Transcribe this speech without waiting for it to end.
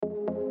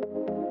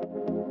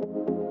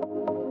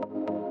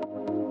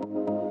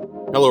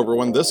Hello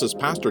everyone, this is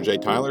Pastor Jay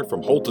Tyler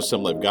from Holt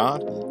Assembly of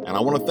God, and I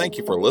want to thank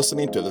you for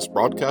listening to this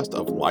broadcast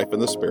of Life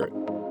in the Spirit.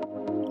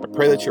 I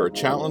pray that you are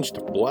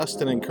challenged, blessed,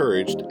 and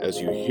encouraged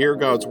as you hear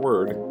God's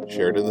Word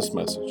shared in this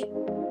message.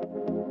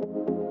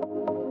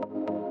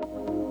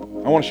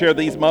 I want to share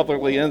these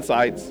motherly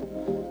insights.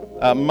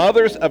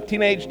 Mothers of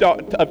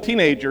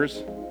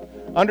teenagers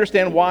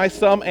understand why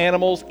some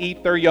animals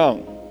eat their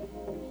young.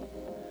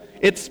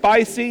 It's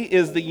spicy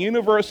is the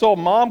universal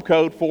mom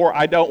code for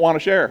I don't want to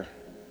share.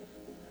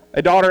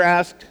 A daughter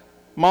asked,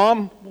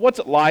 "Mom, what's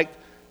it like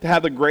to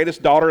have the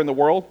greatest daughter in the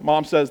world?"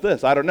 Mom says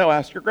this, "I don't know,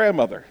 ask your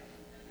grandmother."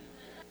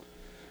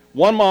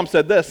 One mom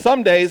said this,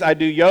 "Some days I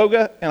do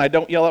yoga and I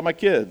don't yell at my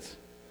kids.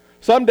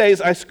 Some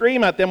days I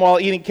scream at them while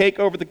eating cake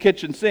over the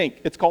kitchen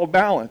sink. It's called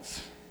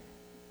balance.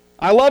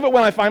 I love it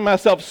when I find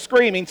myself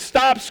screaming,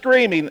 'Stop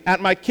screaming,' at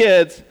my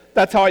kids.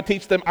 That's how I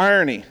teach them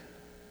irony."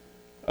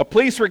 A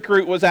police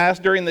recruit was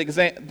asked during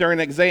an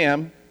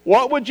exam,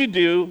 "What would you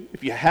do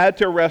if you had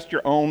to arrest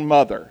your own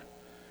mother?"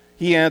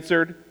 He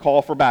answered,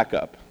 "Call for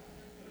backup."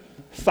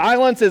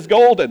 Silence is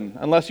golden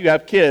unless you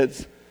have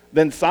kids.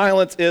 Then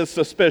silence is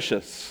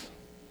suspicious.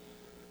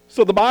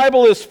 So the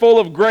Bible is full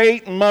of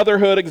great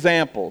motherhood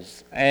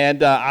examples.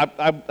 And I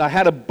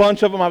had a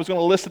bunch of them I was going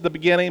to list at the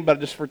beginning, but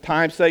just for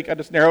time's sake, I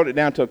just narrowed it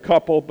down to a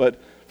couple. But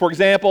for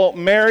example,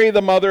 Mary,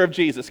 the mother of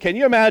Jesus. Can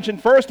you imagine,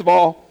 first of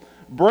all,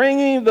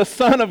 bringing the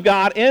Son of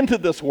God into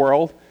this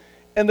world,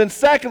 and then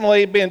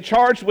secondly, being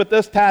charged with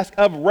this task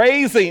of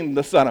raising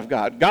the Son of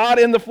God, God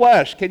in the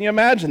flesh? Can you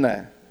imagine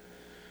that?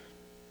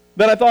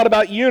 Then I thought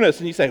about Eunice,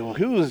 and you say, well,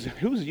 who's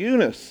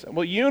Eunice?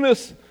 Well,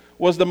 Eunice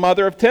was the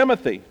mother of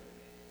Timothy.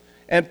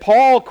 And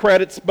Paul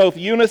credits both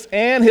Eunice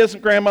and his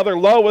grandmother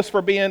Lois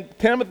for being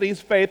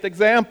Timothy's faith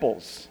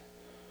examples.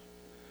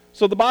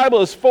 So the Bible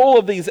is full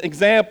of these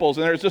examples,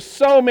 and there's just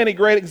so many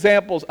great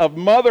examples of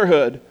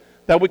motherhood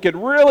that we could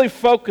really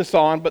focus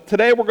on, but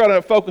today we're going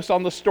to focus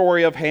on the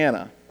story of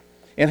Hannah.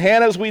 And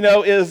Hannah, as we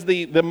know, is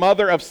the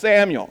mother of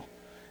Samuel.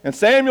 And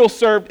Samuel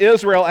served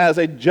Israel as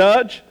a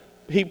judge.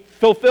 He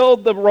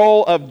fulfilled the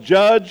role of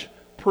judge,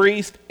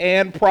 priest,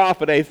 and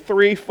prophet, a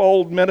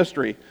threefold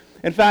ministry.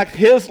 In fact,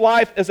 his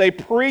life is a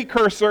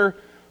precursor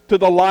to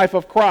the life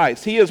of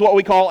Christ. He is what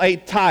we call a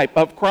type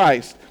of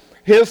Christ.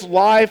 His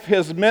life,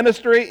 his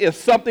ministry is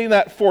something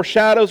that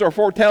foreshadows or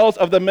foretells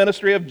of the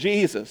ministry of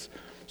Jesus.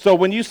 So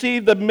when you see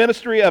the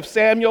ministry of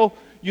Samuel,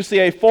 you see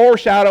a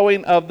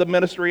foreshadowing of the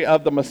ministry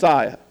of the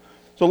Messiah.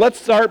 So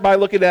let's start by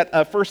looking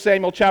at 1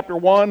 Samuel chapter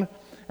 1,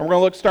 and we're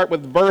going to start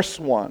with verse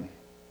 1.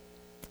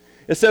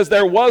 It says,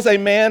 "There was a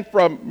man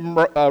from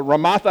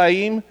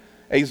Ramathaim,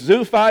 a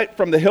Zuphite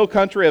from the hill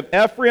country of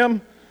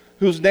Ephraim,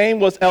 whose name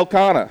was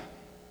Elkanah,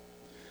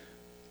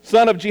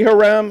 son of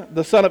Jehoram,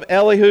 the son of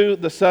Elihu,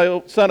 the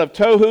son of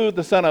Tohu,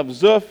 the son of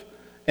Zuph,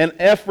 an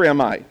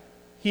Ephraimite.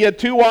 He had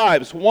two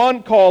wives,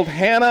 one called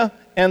Hannah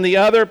and the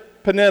other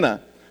Peninnah.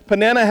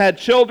 Peninnah had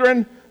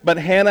children, but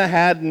Hannah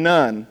had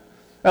none.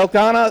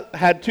 Elkanah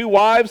had two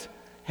wives,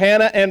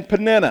 Hannah and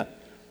Peninnah."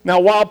 Now,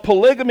 while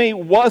polygamy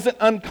wasn't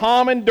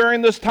uncommon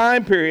during this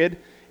time period,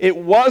 it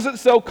wasn't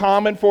so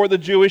common for the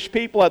Jewish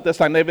people at this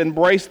time. They've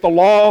embraced the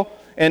law,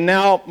 and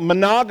now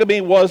monogamy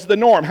was the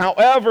norm.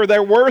 However,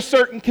 there were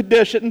certain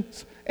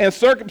conditions and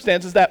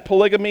circumstances that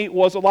polygamy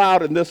was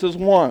allowed, and this is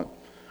one.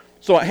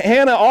 So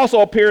Hannah also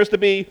appears to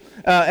be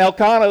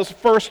Elkanah's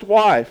first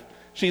wife.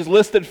 She's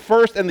listed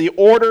first in the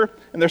order,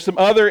 and there's some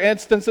other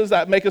instances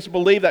that make us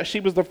believe that she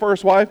was the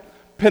first wife.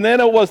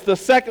 Peninnah was the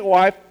second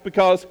wife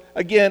because,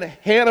 again,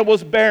 Hannah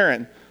was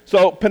barren.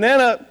 So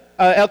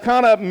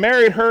Elkanah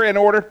married her in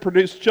order to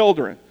produce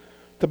children,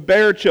 to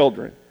bear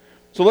children.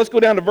 So let's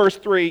go down to verse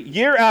 3.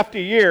 "Year after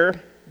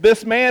year,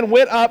 this man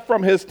went up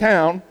from his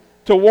town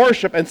to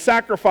worship and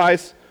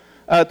sacrifice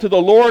to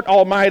the Lord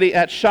Almighty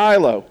at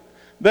Shiloh.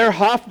 There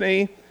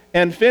Hophni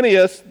and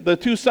Phinehas, the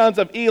two sons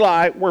of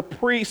Eli, were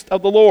priests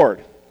of the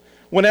Lord.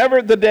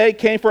 Whenever the day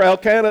came for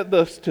Elkanah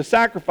to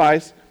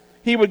sacrifice,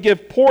 he would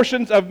give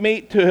portions of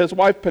meat to his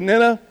wife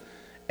Peninnah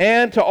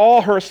and to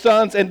all her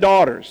sons and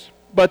daughters.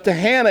 But to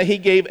Hannah he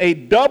gave a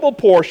double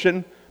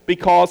portion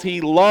because he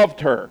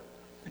loved her,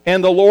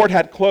 and the Lord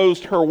had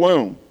closed her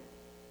womb."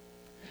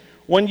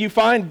 When you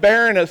find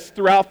barrenness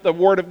throughout the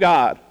Word of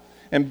God,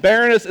 and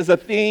barrenness is a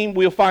theme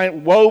we'll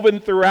find woven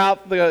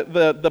throughout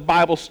the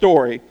Bible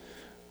story,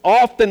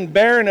 often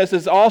barrenness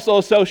is also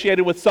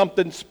associated with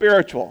something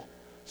spiritual.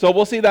 So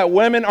we'll see that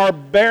women are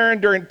barren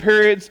during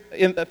periods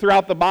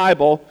throughout the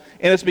Bible,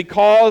 and it's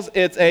because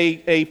it's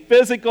a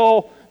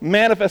physical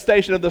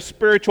manifestation of the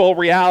spiritual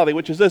reality,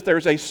 which is this: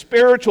 there's a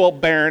spiritual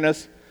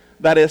barrenness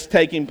that is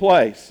taking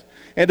place.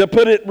 And to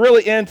put it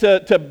really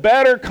into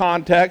better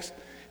context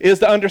is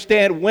to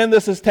understand when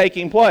this is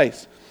taking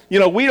place. You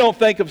know, we don't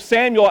think of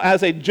Samuel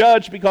as a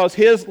judge because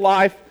his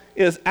life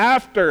is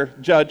after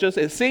Judges.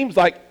 It seems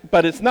like,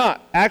 but it's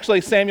not.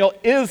 Actually, Samuel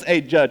is a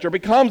judge or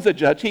becomes a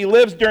judge. He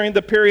lives during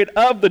the period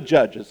of the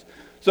Judges.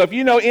 So if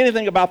you know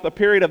anything about the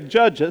period of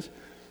Judges,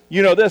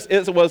 you know this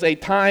was a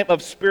time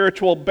of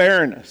spiritual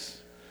barrenness.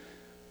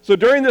 So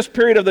during this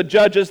period of the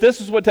Judges, this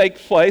is what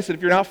takes place. And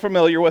if you're not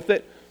familiar with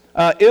it,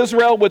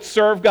 Israel would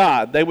serve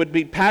God. They would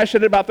be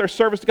passionate about their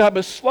service to God,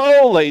 but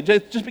slowly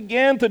just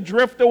began to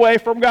drift away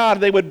from God.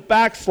 They would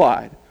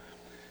backslide.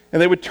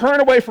 And they would turn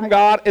away from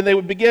God, and they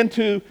would begin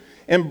to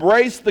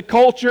embrace the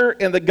culture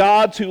and the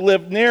gods who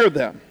lived near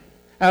them.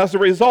 As a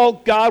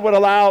result, God would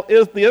allow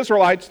the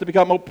Israelites to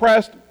become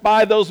oppressed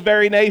by those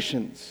very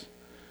nations.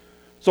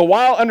 So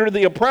while under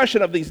the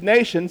oppression of these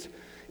nations,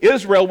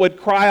 Israel would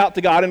cry out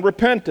to God in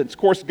repentance. Of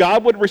course,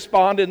 God would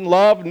respond in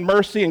love and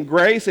mercy and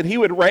grace, and he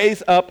would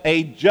raise up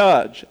a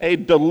judge, a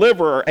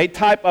deliverer, a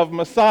type of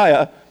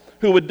Messiah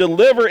who would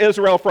deliver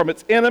Israel from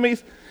its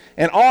enemies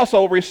and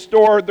also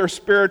restore their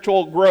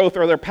spiritual growth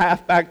or their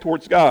path back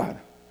towards God.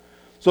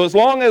 So as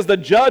long as the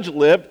judge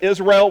lived,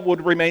 Israel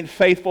would remain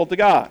faithful to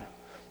God.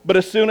 But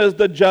as soon as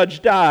the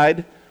judge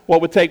died,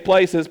 what would take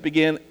place is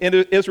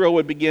Israel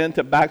would begin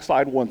to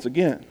backslide once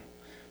again,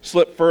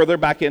 slip further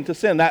back into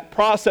sin. That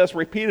process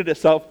repeated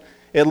itself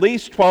at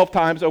least 12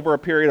 times over a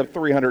period of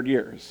 300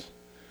 years.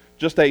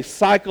 Just a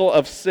cycle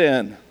of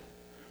sin.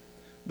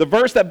 The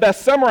verse that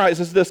best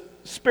summarizes this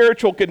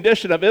spiritual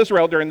condition of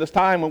Israel during this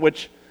time in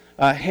which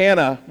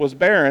Hannah was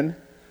barren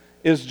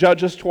is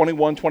Judges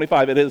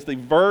 21:25. It is the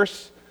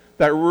verse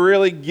that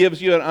really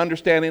gives you an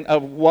understanding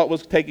of what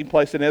was taking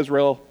place in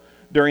Israel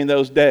during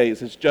those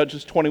days. It's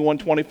Judges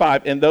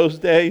 21:25. In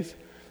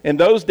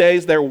those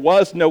days there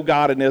was no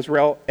God in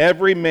Israel.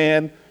 Every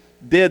man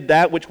did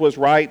that which was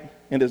right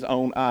in his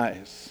own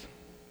eyes.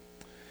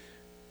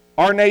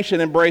 Our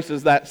nation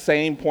embraces that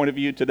same point of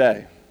view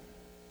today.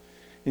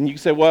 And you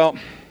can say, well,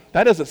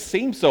 that doesn't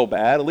seem so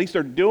bad. At least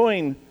they're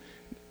doing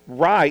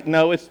right.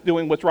 No, it's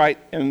doing what's right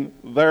in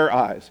their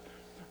eyes,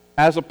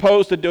 as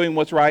opposed to doing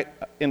what's right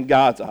in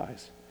God's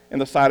eyes, in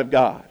the sight of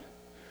God.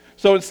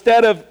 So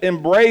instead of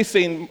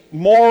embracing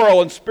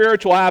moral and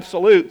spiritual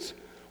absolutes,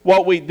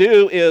 what we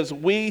do is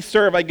we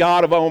serve a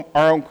God of our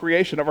own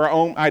creation, of our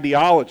own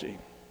ideology.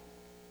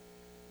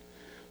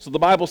 So the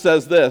Bible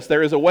says this: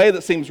 there is a way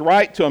that seems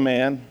right to a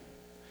man,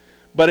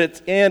 but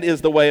its end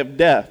is the way of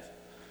death.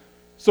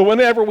 So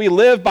whenever we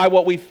live by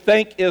what we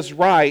think is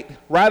right,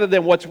 rather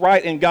than what's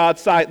right in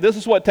God's sight, this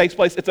is what takes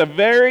place. It's a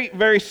very,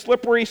 very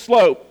slippery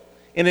slope,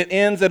 and it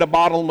ends in a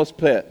bottomless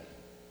pit.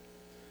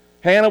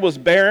 Hannah was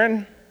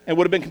barren and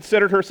would have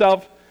considered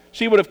herself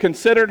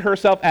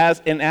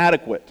as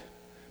inadequate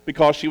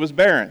because she was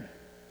barren.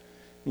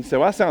 You say,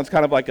 well, that sounds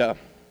kind of like a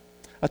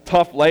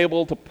tough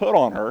label to put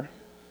on her.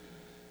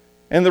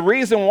 And the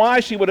reason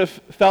why she would have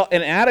felt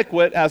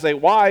inadequate as a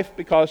wife,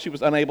 because she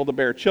was unable to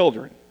bear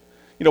children.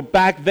 You know,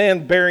 back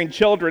then, bearing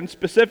children,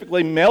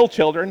 specifically male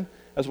children,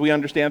 as we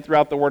understand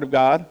throughout the Word of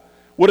God,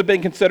 would have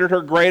been considered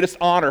her greatest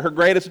honor, her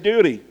greatest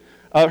duty,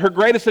 her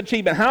greatest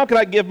achievement. How can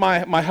I give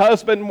my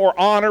husband more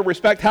honor,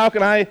 respect? How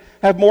can I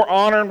have more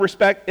honor and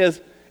respect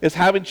as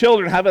having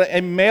children, having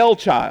a male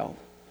child?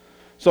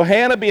 So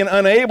Hannah, being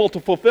unable to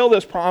fulfill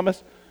this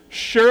promise,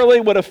 surely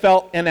would have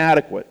felt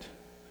inadequate.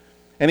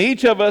 And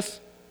each of us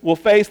will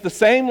face the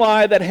same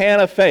lie that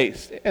Hannah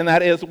faced, and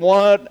that is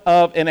one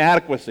of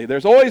inadequacy.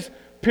 There's always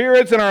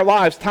periods in our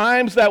lives,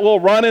 times that we'll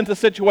run into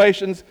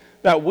situations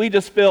that we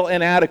just feel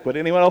inadequate.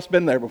 Anyone else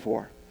been there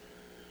before?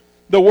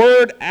 The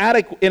word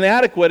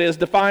inadequate is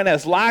defined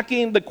as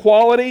lacking the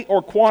quality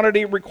or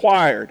quantity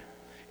required,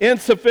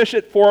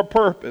 insufficient for a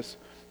purpose.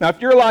 Now,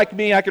 if you're like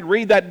me, I could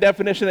read that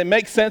definition. It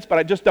makes sense, but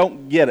I just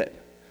don't get it.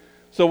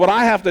 So what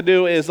I have to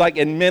do is, like,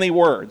 in many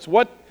words.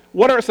 What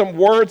are some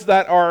words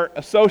that are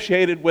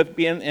associated with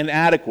being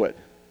inadequate?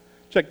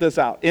 Check this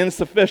out.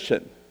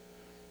 Insufficient,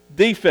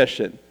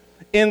 deficient,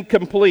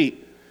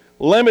 incomplete,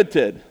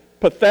 limited,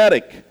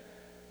 pathetic,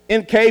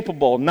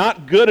 incapable,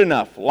 not good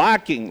enough,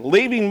 lacking,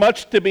 leaving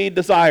much to be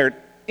desired,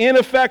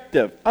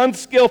 ineffective,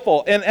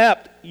 unskillful,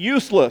 inept,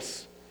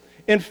 useless,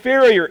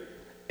 inferior,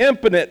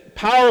 impotent,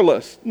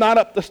 powerless, not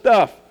up to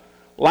stuff,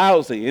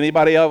 lousy.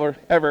 Anybody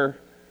ever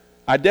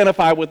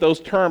identify with those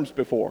terms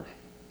before,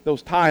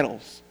 those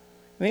titles?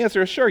 And the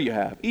answer is sure you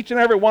have. Each and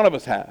every one of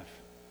us have.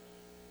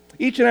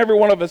 Each and every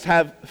one of us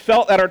have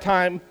felt at our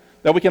time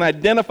that we can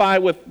identify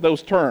with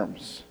those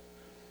terms.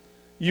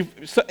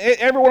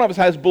 Every one of us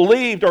has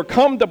believed or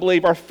come to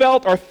believe or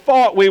felt or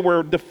thought we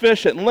were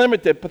deficient,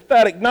 limited,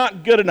 pathetic,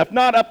 not good enough,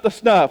 not up to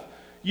snuff,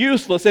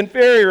 useless,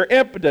 inferior,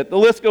 impotent. The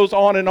list goes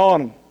on and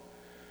on.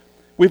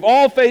 We've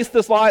all faced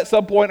this lie at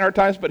some point in our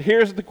times, but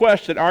here's the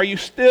question. Are you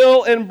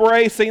still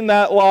embracing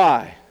that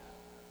lie?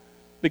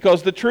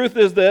 Because the truth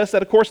is this,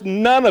 that of course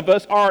none of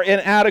us are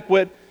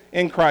inadequate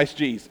in Christ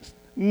Jesus.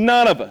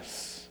 None of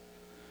us.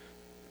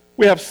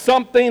 We have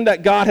something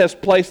that God has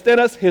placed in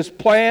us, His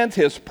plans,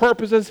 His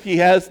purposes. He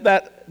has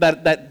that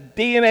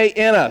DNA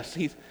in us.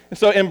 And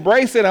so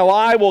embracing a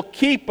lie will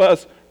keep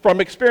us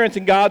from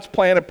experiencing God's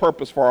plan and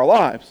purpose for our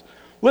lives.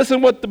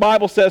 Listen what the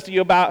Bible says to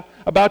you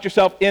about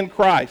yourself in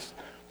Christ.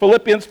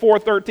 Philippians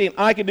 4:13,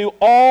 I can do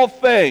all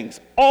things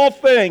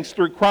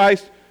through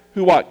Christ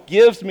who what?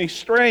 Gives me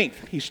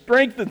strength. He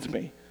strengthens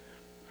me.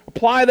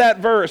 Apply that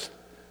verse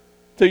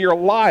to your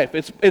life.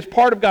 It's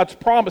part of God's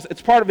promise.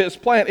 It's part of His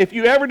plan. If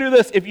you ever do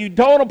this, if you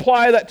don't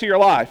apply that to your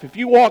life, if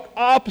you walk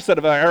opposite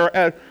of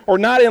that or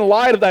not in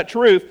light of that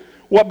truth,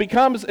 what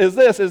becomes is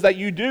that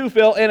you do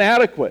feel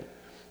inadequate.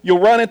 You'll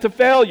run into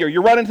failure.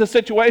 You run into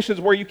situations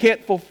where you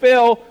can't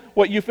fulfill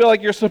what you feel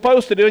like you're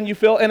supposed to do, and you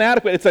feel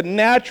inadequate. It's a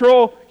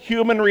natural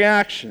human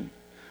reaction.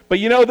 But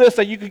you know this,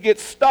 that you could get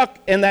stuck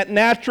in that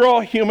natural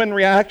human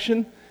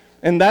reaction,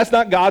 and that's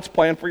not God's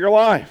plan for your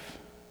life.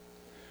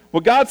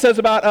 What God says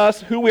about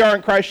us, who we are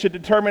in Christ, should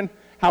determine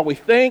how we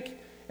think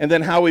and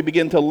then how we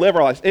begin to live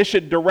our lives. It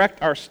should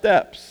direct our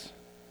steps.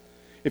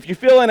 If you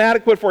feel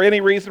inadequate for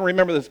any reason,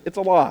 remember this, it's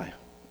a lie.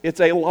 It's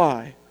a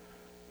lie.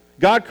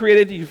 God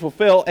created you to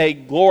fulfill a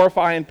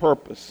glorifying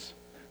purpose.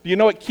 Do you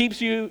know what keeps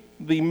you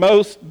the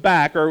most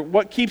back, or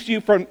what keeps you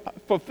from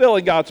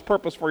fulfilling God's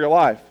purpose for your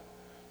life?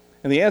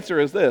 And the answer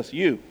is this,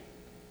 you.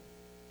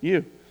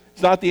 You.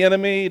 It's not the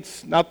enemy,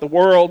 it's not the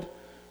world.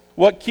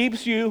 What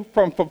keeps you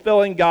from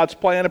fulfilling God's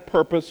plan and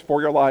purpose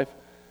for your life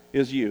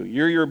is you.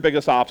 You're your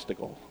biggest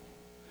obstacle.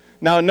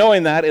 Now,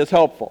 knowing that is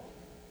helpful.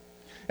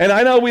 And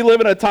I know we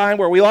live in a time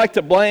where we like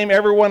to blame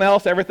everyone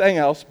else, everything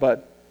else,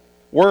 but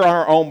we're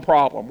our own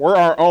problem. We're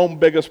our own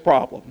biggest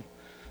problem.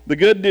 The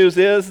good news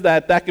is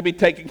that can be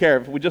taken care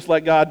of if we just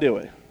let God do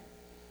it.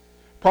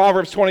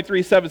 Proverbs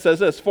 23:7 says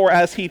this, "For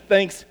as he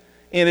thinks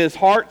in his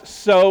heart,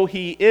 so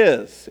he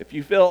is." If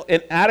you feel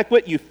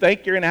inadequate, you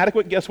think you're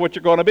inadequate, guess what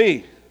you're going to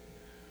be?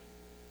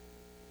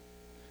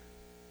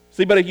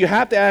 See, but if you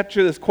have to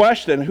answer this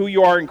question, who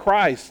you are in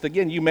Christ,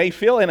 again, you may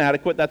feel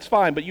inadequate, that's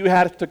fine, but you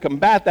have to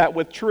combat that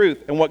with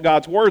truth and what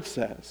God's Word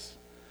says.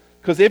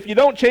 Because if you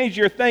don't change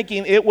your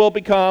thinking, it will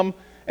become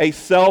a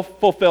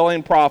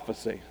self-fulfilling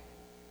prophecy.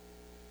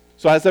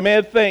 So as a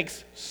man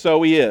thinks,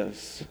 so he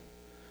is.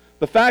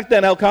 The fact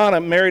that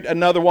Elkanah married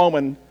another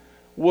woman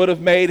would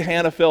have made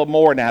Hannah feel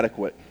more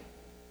inadequate.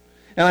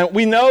 And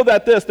we know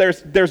that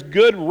there's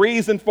good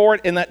reason for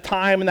it in that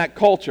time and that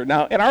culture.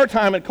 Now, in our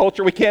time and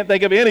culture, we can't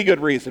think of any good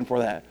reason for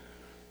that.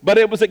 But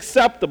it was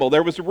acceptable.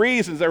 There was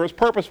reasons. There was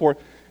purpose for it.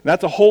 And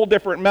that's a whole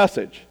different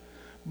message.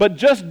 But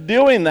just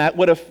doing that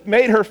would have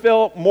made her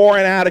feel more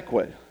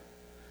inadequate.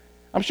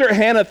 I'm sure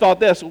Hannah thought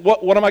this,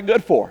 what am I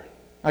good for?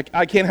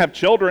 I can't have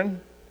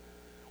children.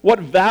 What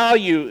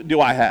value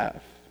do I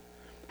have?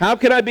 How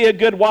can I be a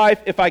good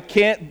wife if I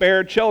can't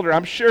bear children?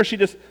 I'm sure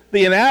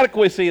the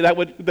inadequacy that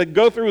would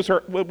go through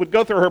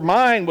her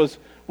mind was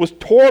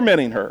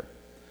tormenting her.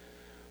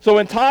 So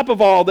on top of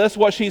all this,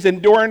 what she's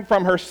enduring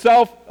from her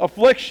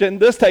self-affliction,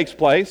 this takes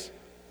place.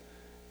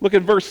 Look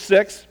at verse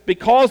 6.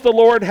 Because the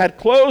Lord had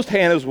closed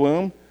Hannah's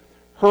womb,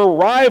 her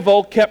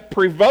rival kept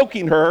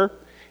provoking her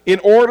in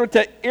order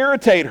to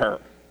irritate her.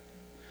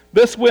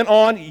 This went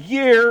on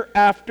year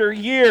after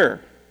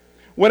year.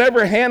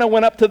 Whenever Hannah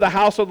went up to the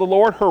house of the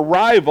Lord, her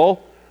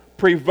rival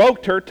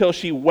provoked her till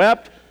she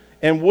wept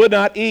and would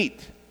not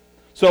eat.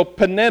 So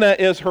Peninnah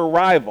is her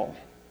rival.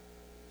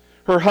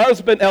 Her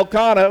husband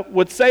Elkanah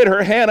would say to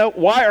her, "Hannah,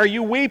 why are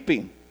you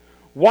weeping?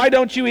 Why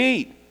don't you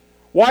eat?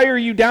 Why are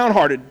you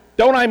downhearted?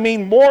 Don't I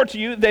mean more to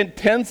you than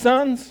 10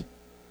 sons?"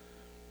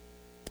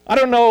 I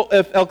don't know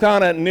if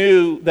Elkanah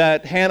knew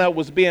that Hannah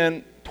was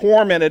being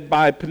tormented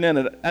by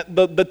Peninnah.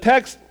 The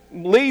text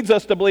leads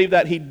us to believe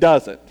that he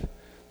doesn't.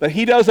 That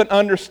he doesn't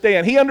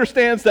understand. He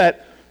understands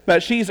that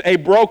she's a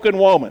broken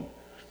woman.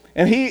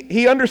 And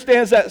he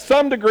understands that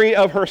some degree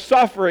of her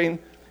suffering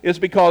is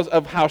because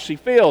of how she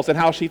feels and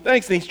how she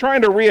thinks. And he's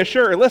trying to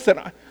reassure her, listen,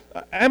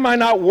 am I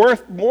not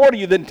worth more to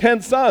you than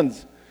 10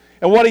 sons?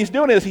 And what he's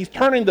doing is he's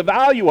turning the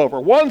value over.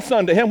 One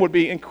son to him would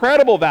be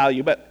incredible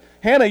value, but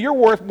Hannah, you're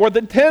worth more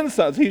than 10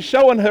 sons. He's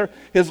showing her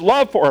his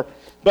love for her.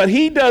 But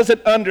he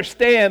doesn't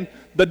understand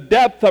the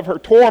depth of her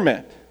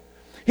torment.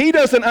 He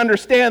doesn't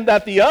understand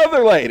that the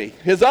other lady,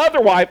 his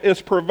other wife,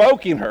 is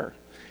provoking her.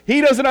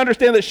 He doesn't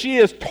understand that she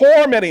is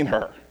tormenting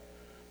her.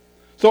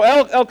 So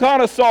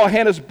Elkanah saw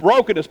Hannah's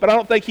brokenness, but I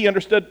don't think he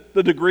understood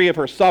the degree of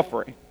her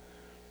suffering.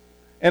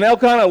 And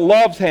Elkanah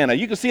loves Hannah.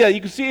 You can see that. You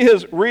can see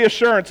his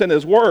reassurance in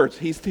his words.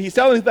 He's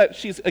telling us that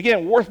she's,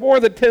 again, worth more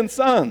than 10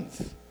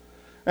 sons.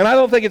 And I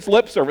don't think it's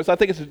lip service. I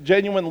think it's a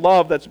genuine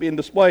love that's being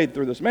displayed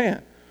through this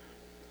man.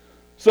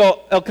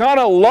 So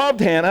Elkanah loved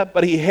Hannah,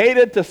 but he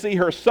hated to see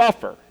her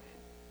suffer.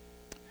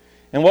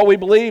 And what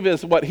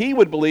he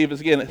would believe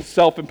is, again,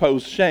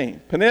 self-imposed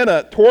shame.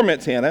 Peninnah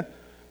torments Hannah,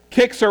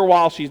 kicks her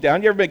while she's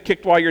down. You ever been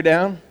kicked while you're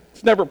down?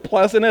 It's never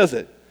pleasant, is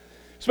it?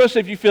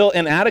 Especially if you feel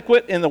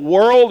inadequate in the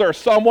world or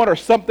someone or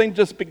something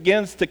just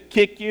begins to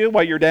kick you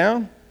while you're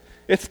down.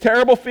 It's a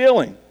terrible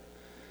feeling.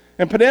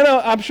 And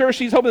Peninnah, I'm sure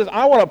she's hoping this,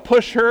 I want to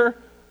push her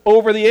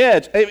over the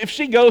edge. If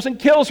she goes and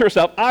kills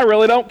herself, I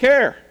really don't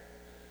care.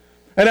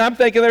 And I'm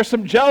thinking there's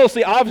some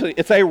jealousy. Obviously,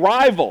 it's a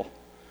rival.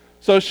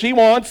 So she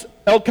wants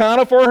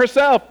Elkanah for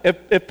herself.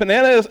 If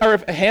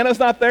Hannah's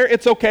not there,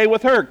 it's okay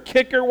with her.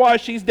 Kick her while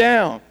she's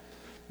down.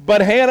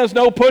 But Hannah's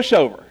no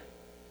pushover.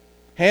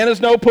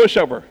 Hannah's no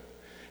pushover.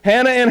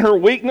 Hannah in her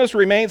weakness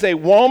remains a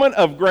woman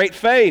of great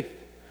faith.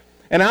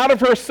 And out of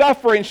her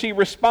suffering, she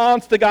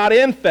responds to God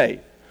in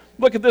faith.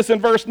 Look at this in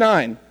verse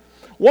 9.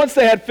 Once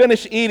they had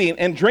finished eating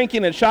and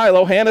drinking in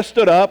Shiloh, Hannah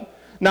stood up.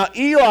 Now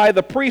Eli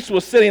the priest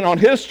was sitting on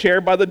his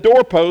chair by the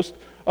doorpost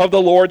of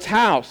the Lord's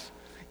house.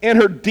 In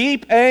her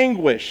deep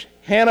anguish,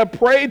 Hannah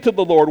prayed to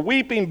the Lord,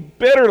 weeping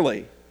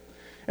bitterly.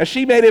 And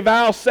she made a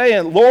vow,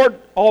 saying, Lord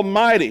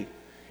Almighty,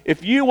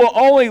 if you will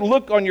only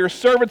look on your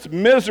servant's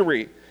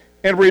misery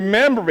and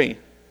remember me,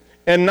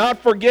 and not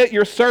forget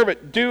your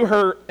servant,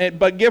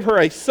 but give her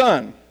a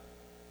son,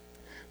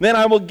 then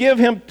I will give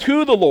him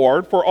to the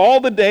Lord for all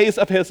the days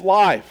of his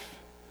life,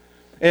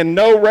 and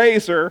no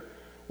razor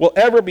will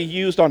ever be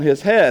used on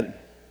his head.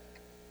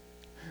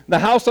 The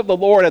house of the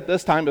Lord at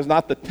this time is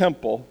not the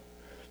temple.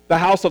 The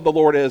house of the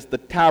Lord is the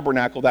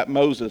tabernacle that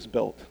Moses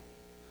built.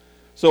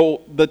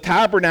 So the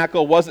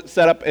tabernacle wasn't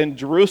set up in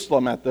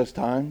Jerusalem at this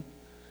time.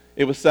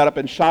 It was set up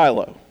in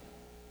Shiloh.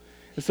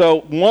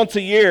 So once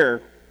a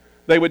year,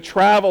 they would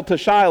travel to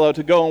Shiloh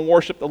to go and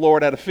worship the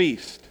Lord at a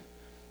feast.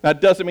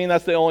 That doesn't mean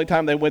that's the only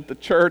time they went to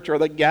church or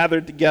they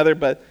gathered together,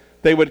 but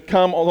they would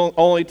come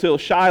only to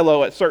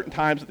Shiloh at certain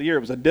times of the year.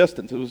 It was a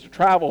distance. It was a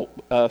travel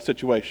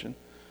situation.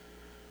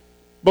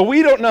 But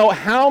we don't know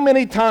how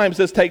many times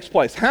this takes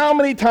place. How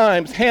many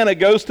times Hannah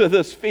goes to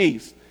this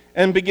feast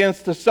and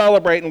begins to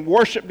celebrate and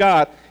worship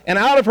God. And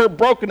out of her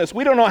brokenness,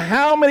 we don't know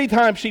how many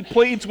times she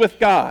pleads with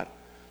God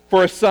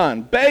for a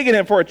son, begging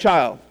him for a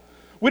child.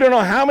 We don't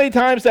know how many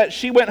times that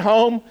she went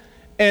home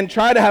and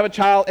tried to have a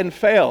child and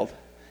failed.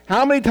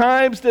 How many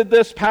times did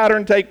this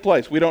pattern take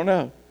place? We don't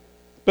know.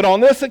 But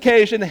on this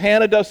occasion,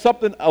 Hannah does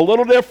something a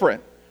little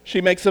different. She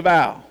makes a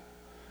vow.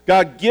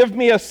 God, give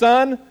me a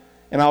son,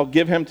 and I'll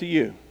give him to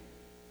you.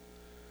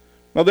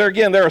 Now,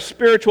 there are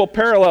spiritual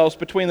parallels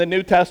between the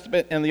New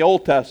Testament and the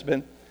Old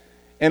Testament.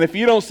 And if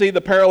you don't see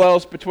the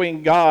parallels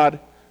between God,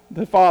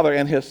 the Father,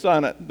 and his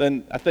Son,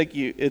 then I think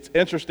it's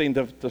interesting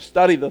to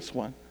study this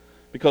one,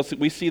 because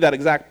we see that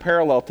exact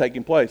parallel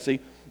taking place. See,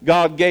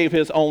 God gave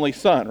his only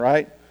son,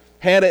 right?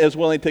 Hannah is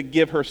willing to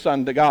give her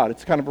son to God.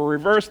 It's kind of a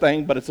reverse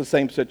thing, but it's the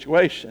same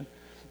situation.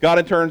 God,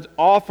 in turn,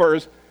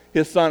 offers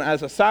his son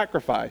as a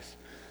sacrifice.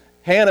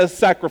 Hannah is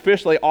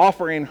sacrificially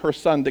offering her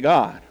son to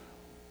God.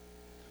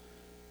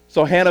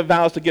 So Hannah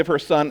vows to give her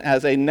son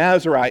as a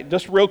Nazirite.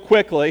 Just real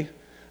quickly,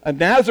 a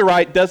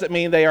Nazirite doesn't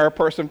mean they are a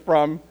person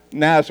from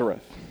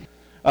Nazareth.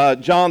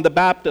 John the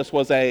Baptist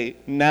was a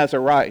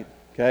Nazirite.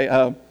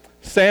 Okay,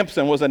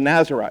 Samson was a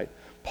Nazirite.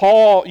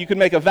 Paul, you can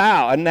make a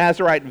vow, a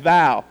Nazirite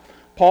vow.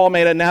 Paul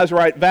made a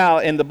Nazirite vow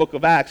in the book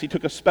of Acts. He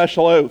took a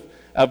special oath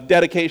of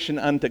dedication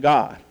unto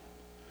God.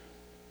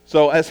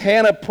 So as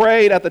Hannah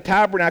prayed at the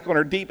tabernacle in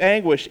her deep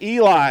anguish,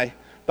 Eli,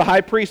 the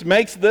high priest,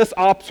 makes this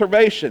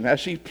observation as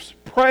she's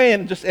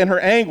praying just in her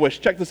anguish.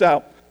 Check this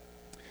out.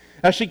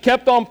 As she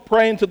kept on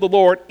praying to the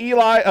Lord,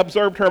 Eli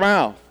observed her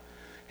mouth.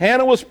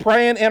 Hannah was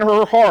praying in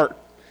her heart,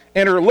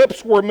 and her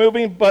lips were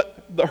moving,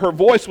 but her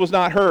voice was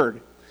not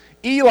heard.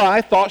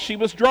 Eli thought she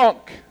was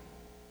drunk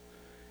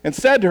and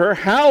said to her,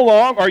 "How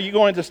long are you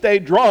going to stay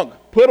drunk?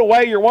 Put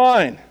away your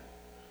wine."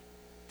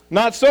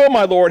 "Not so,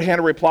 my lord,"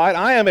 Hannah replied.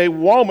 "I am a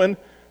woman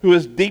who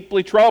is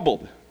deeply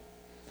troubled.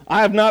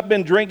 I have not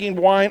been drinking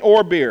wine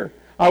or beer.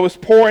 I was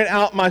pouring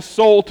out my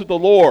soul to the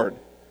Lord."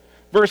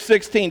 Verse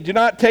 16, "Do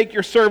not take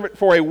your servant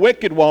for a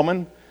wicked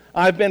woman.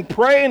 I've been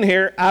praying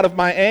here out of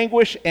my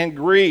anguish and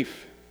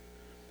grief."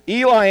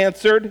 Eli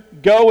answered,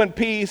 "Go in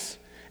peace,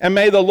 and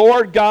may the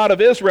Lord God of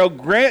Israel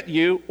grant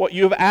you what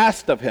you have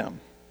asked of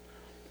him."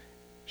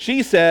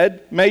 She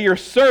said, "May your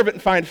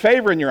servant find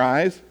favor in your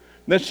eyes."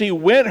 Then she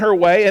went her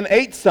way and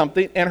ate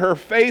something, and her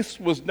face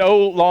was no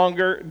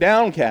longer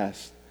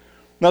downcast.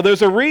 Now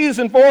there's a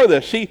reason for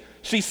this.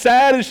 She's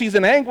sad and she's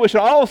in anguish,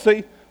 and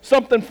honestly,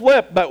 something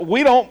flipped, but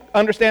we don't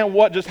understand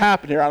what just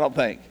happened here, I don't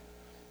think.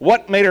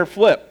 What made her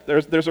flip?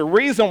 There's a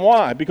reason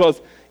why,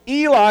 because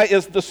Eli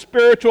is the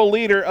spiritual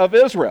leader of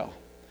Israel.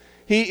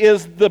 He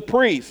is the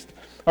priest.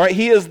 All right,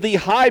 he is the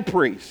high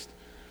priest.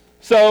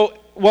 So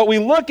what we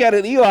look at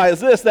Eli is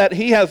this, that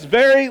he has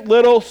very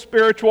little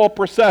spiritual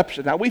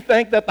perception. Now we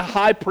think that the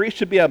high priest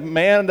should be a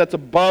man that's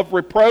above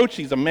reproach.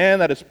 He's a man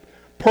that is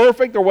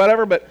perfect or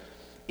whatever, but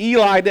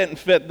Eli didn't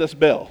fit this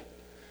bill.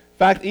 In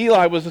fact,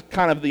 Eli was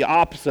kind of the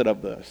opposite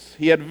of this.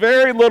 He had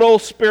very little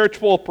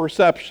spiritual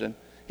perception.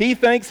 He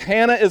thinks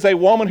Hannah is a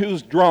woman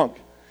who's drunk.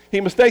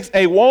 He mistakes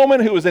a woman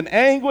who is in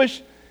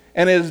anguish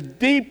and is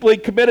deeply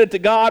committed to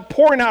God,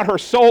 pouring out her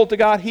soul to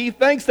God. He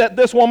thinks that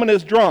this woman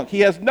is drunk.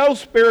 He has no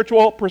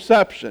spiritual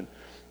perception.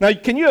 Now,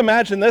 can you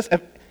imagine this?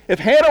 If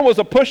Hannah was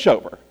a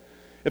pushover,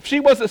 if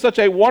she wasn't such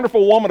a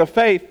wonderful woman of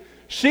faith,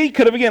 she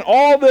could have, again,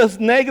 all this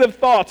negative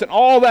thoughts and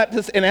all that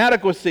just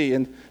inadequacy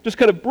and just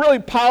could have really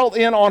piled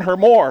in on her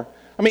more.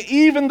 I mean,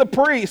 even the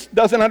priest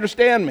doesn't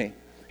understand me.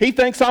 He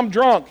thinks I'm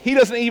drunk. He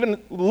doesn't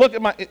even look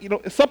at my,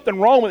 something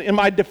wrong with in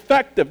my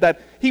defective,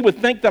 that he would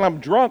think that I'm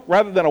drunk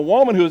rather than a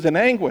woman who is in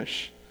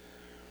anguish.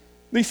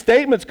 These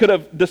statements could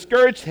have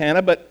discouraged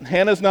Hannah, but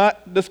Hannah's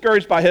not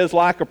discouraged by his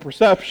lack of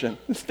perception.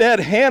 Instead,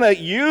 Hannah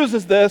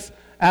uses this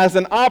as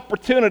an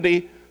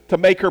opportunity to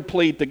make her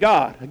plead to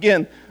God.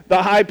 Again,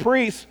 the high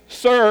priest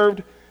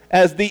served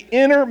as the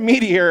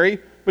intermediary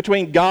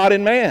between God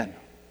and man.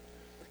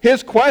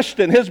 His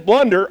question, his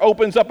blunder,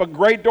 opens up a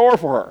great door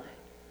for her.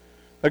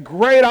 A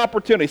great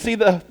opportunity. See,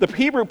 the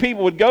Hebrew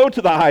people would go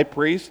to the high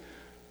priest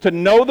to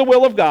know the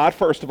will of God,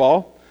 first of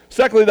all,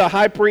 Secondly, the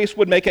high priest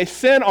would make a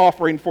sin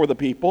offering for the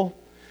people.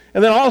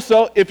 And then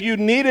also, if you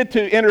needed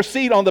to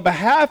intercede on the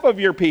behalf of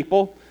your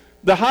people,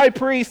 the high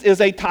priest is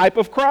a type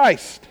of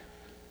Christ.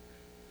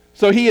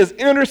 So he is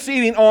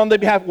interceding on the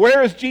behalf.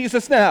 Where is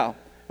Jesus now?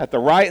 At the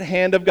right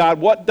hand of God.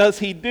 What does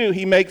he do?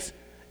 He makes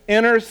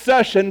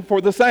intercession for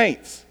the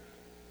saints.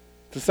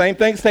 The same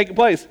thing's taking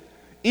place.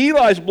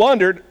 Eli's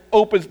blundered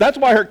opens, that's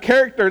why her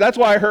character, that's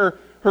why her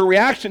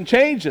reaction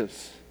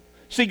changes.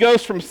 She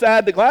goes from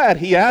sad to glad.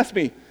 He asked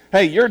me,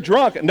 hey, you're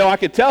drunk. No, I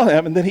could tell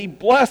him, and then he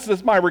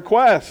blesses my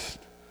request.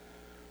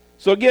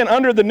 So again,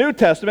 under the New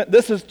Testament,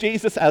 this is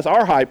Jesus as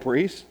our high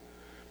priest.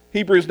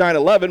 Hebrews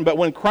 9:11, but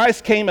when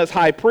Christ came as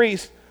high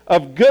priest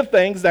of good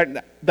things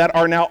that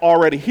are now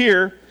already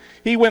here,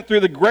 he went through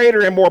the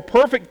greater and more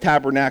perfect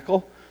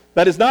tabernacle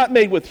that is not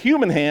made with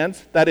human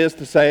hands, that is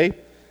to say,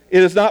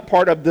 it is not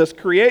part of this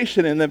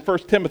creation. And then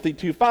 1 Timothy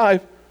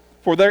 2:5,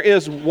 for there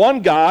is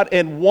one God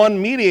and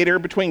one mediator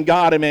between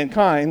God and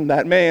mankind,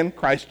 that man,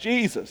 Christ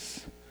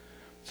Jesus.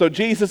 So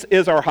Jesus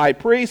is our high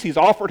priest. He's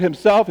offered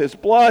himself, his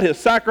blood, his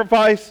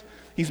sacrifice.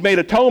 He's made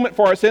atonement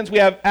for our sins. We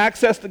have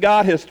access to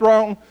God, his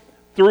throne,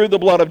 through the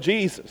blood of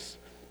Jesus.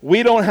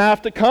 We don't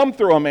have to come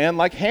through a man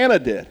like Hannah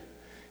did.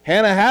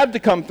 Hannah had to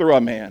come through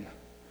a man.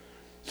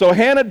 So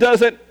Hannah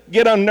doesn't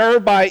get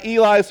unnerved by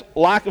Eli's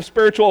lack of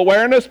spiritual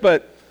awareness,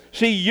 but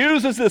she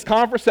uses this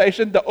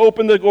conversation to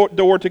open the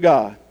door to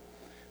God.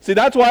 See,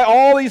 that's why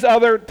all these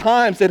other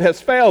times it has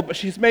failed, but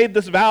she's made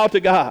this vow to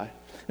God.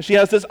 And she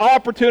has this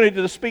opportunity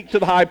to speak to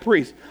the high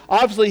priest.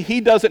 Obviously, he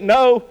doesn't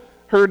know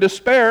her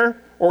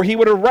despair, or he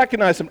would have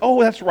recognized him.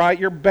 Oh, that's right,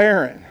 you're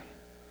barren.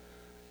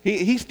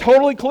 He's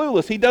totally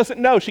clueless. He doesn't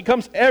know. She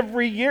comes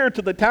every year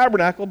to the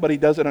tabernacle, but he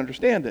doesn't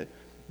understand it.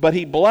 But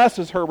he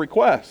blesses her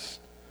request.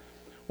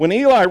 When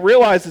Eli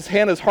realizes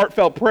Hannah's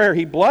heartfelt prayer,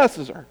 he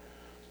blesses her.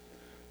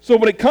 So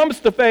when it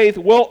comes to faith,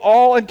 we'll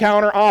all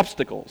encounter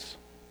obstacles.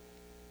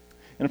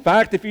 In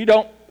fact, if you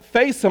don't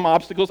face some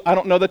obstacles, I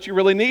don't know that you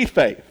really need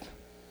faith.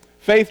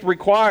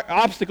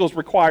 Obstacles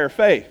require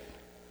faith.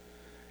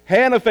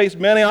 Hannah faced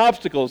many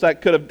obstacles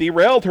that could have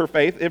derailed her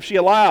faith if she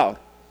allowed.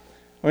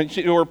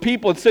 Or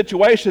people and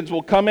situations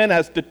will come in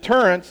as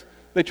deterrents.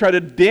 They try to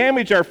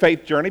damage our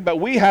faith journey, but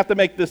we have to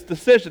make this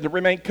decision to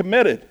remain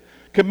committed.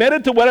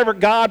 Committed to whatever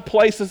God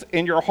places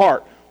in your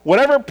heart.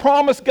 Whatever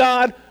promise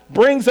God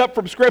brings up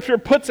from Scripture,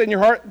 puts in your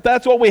heart,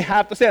 that's what we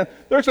have to stand.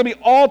 There's going to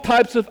be all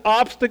types of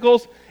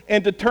obstacles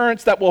and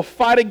deterrents that will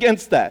fight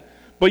against that.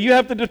 But you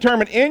have to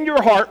determine in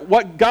your heart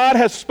what God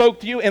has spoke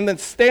to you and then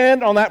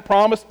stand on that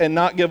promise and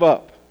not give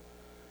up.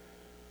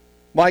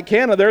 Like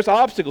Hannah, there's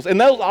obstacles. And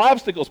those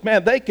obstacles,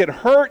 man, they can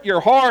hurt your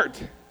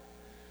heart.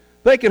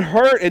 They can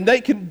hurt and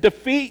they can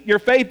defeat your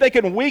faith. They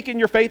can weaken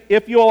your faith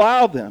if you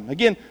allow them.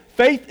 Again,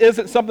 faith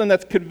isn't something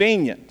that's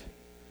convenient.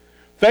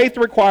 Faith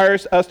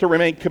requires us to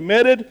remain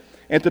committed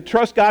and to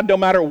trust God no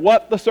matter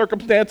what the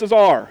circumstances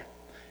are.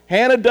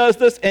 Hannah does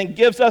this and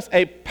gives us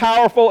a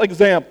powerful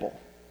example.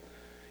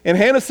 In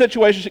Hannah's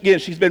situation, again,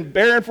 she's been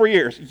barren for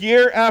years.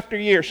 Year after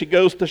year, she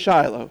goes to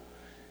Shiloh.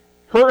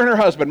 Her and her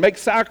husband make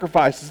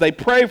sacrifices. They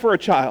pray for a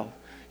child.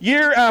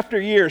 Year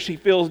after year, she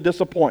feels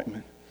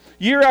disappointment.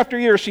 Year after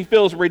year, she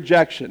feels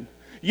rejection.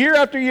 Year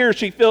after year,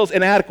 she feels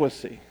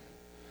inadequacy.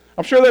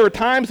 I'm sure there were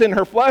times in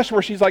her flesh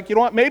where she's like, you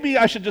know what, maybe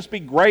I should just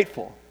be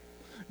grateful.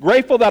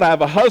 Grateful that I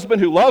have a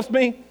husband who loves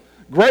me.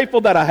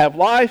 Grateful that I have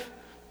life.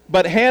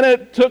 But Hannah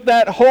took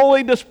that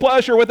holy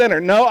displeasure within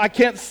her. No, I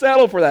can't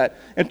settle for that.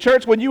 And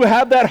church, when you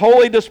have that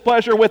holy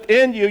displeasure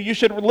within you, you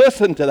should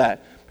listen to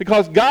that.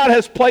 Because God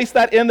has placed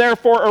that in there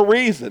for a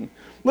reason.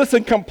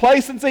 Listen,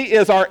 complacency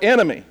is our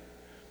enemy.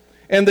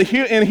 And the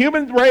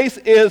human race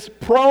is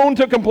prone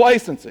to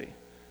complacency.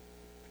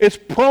 It's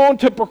prone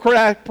to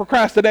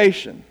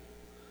procrastination.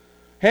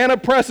 Hannah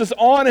presses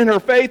on in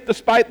her faith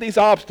despite these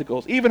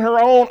obstacles, even her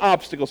own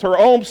obstacles, her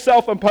own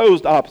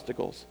self-imposed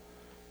obstacles.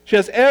 She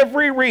has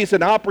every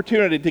reason,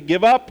 opportunity to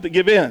give up, to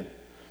give in.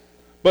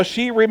 But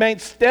she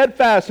remains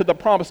steadfast to the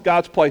promise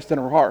God's placed in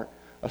her heart,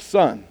 a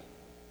son.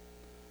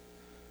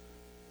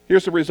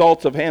 Here's the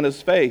results of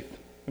Hannah's faith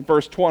in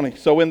verse 20.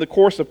 So in the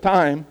course of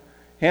time,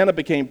 Hannah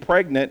became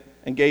pregnant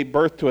and gave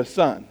birth to a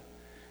son.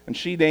 And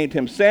she named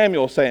him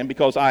Samuel, saying,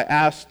 because I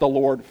asked the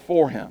Lord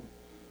for him.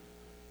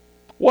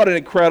 What an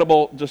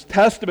incredible just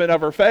testament of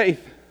her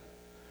faith.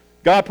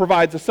 God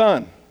provides a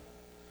son,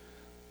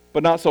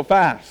 but not so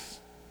fast.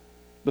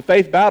 The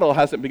faith battle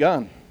hasn't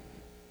begun.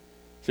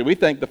 See, we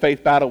think the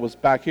faith battle was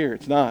back here.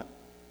 It's not.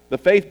 The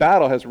faith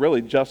battle has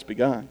really just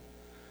begun.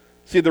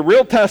 See, the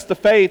real test of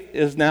faith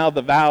is now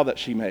the vow that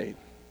she made.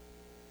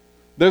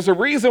 There's a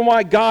reason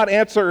why God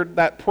answered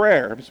that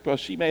prayer. It's because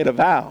she made a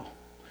vow.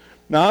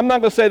 Now, I'm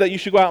not going to say that you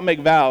should go out and make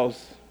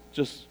vows.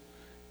 Just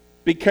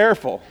be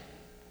careful,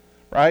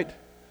 right?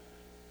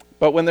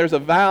 But when there's a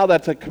vow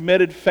that's a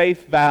committed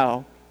faith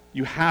vow,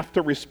 you have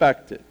to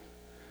respect it.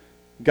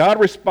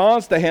 God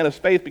responds to Hannah's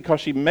faith because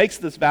she makes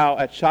this vow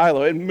at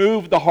Shiloh. It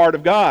moved the heart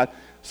of God.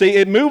 See,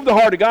 it moved the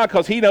heart of God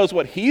because He knows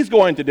what He's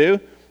going to do,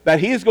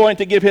 that He's going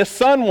to give His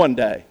son one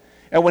day.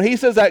 And when He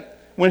says that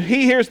when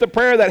he hears the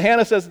prayer that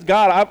Hannah says,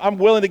 God, I'm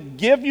willing to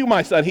give you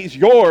my son. He's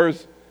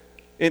yours.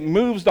 It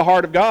moves the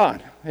heart of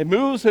God. It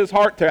moves his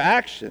heart to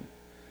action.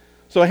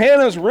 So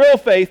Hannah's real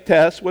faith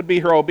test would be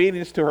her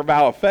obedience to her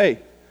vow of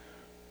faith.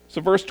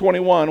 So verse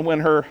 21,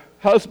 when her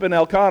husband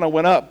Elkanah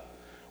went up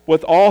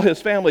with all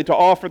his family to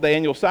offer the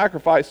annual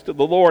sacrifice to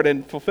the Lord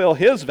and fulfill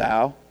his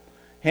vow,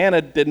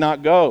 Hannah did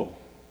not go.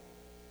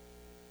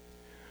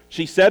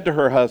 She said to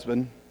her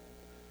husband,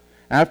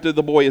 after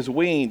the boy is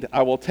weaned,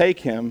 I will take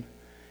him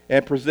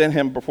and present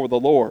him before the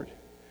Lord,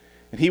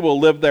 and he will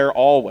live there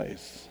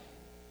always.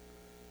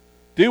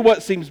 Do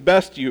what seems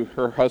best to you,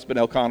 her husband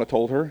Elkanah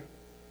told her.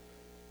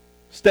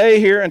 Stay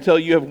here until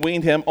you have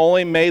weaned him,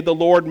 only may the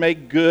Lord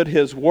make good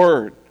his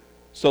word.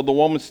 So the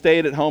woman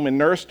stayed at home and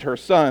nursed her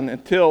son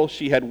until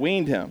she had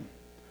weaned him.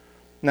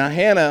 Now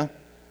Hannah,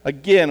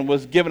 again,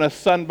 was given a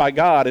son by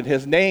God, and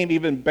his name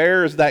even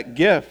bears that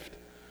gift.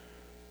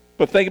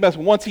 But think about this,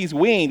 once he's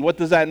weaned, what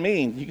does that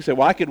mean? You can say,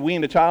 well, I could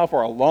wean a child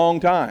for a long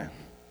time.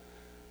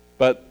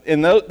 But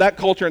in that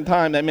culture and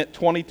time, that meant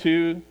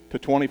 22 to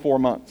 24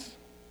 months.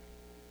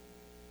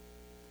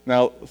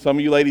 Now, some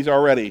of you ladies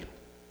already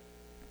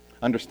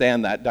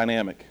understand that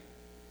dynamic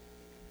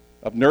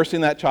of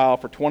nursing that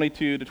child for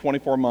 22 to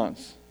 24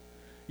 months.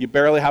 You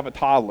barely have a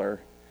toddler,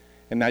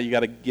 and now you got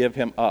to give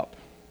him up.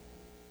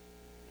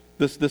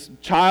 This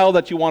child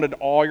that you wanted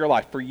all your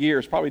life, for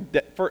years, probably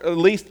for at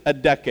least a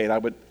decade, I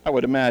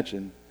would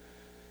imagine.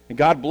 And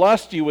God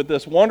blessed you with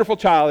this wonderful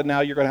child, and now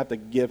you're going to have to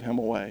give him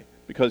away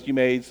because you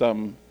made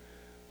some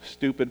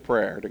stupid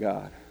prayer to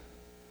God.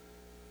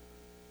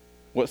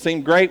 What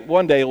seemed great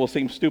one day will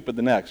seem stupid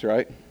the next,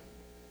 right?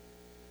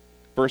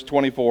 Verse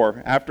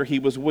 24, after he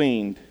was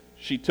weaned,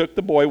 she took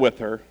the boy with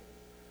her,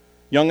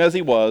 young as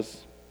he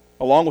was,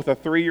 along with a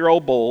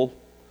 3-year-old bull,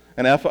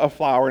 an ephah of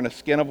flour, and a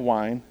skin of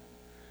wine,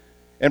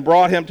 and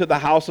brought him to the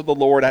house of the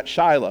Lord at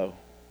Shiloh.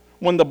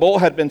 When the bull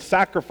had been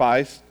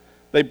sacrificed,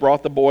 they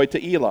brought the boy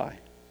to Eli.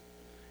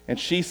 And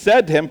she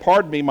said to him,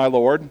 pardon me, my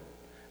Lord,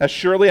 as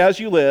surely as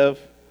you live,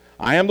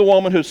 I am the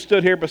woman who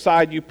stood here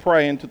beside you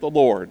praying to the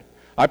Lord.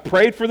 I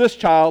prayed for this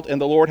child, and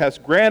the Lord has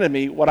granted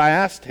me what I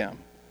asked him.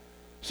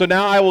 So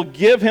now I will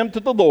give him to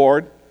the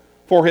Lord.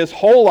 For his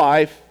whole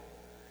life,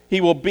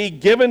 he will be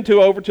given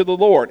over to the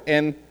Lord.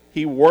 And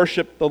he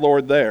worshiped the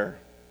Lord there.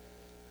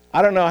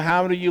 I don't know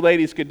how many of you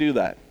ladies could do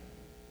that.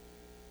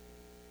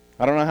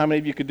 I don't know how many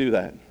of you could do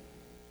that.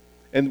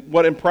 And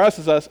what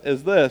impresses us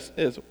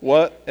is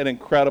what an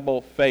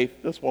incredible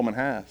faith this woman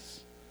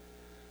has.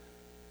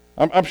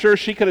 I'm sure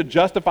she could have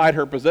justified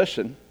her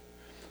position.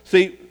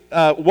 See,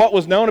 what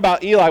was known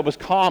about Eli was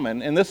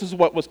common, and this is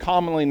what was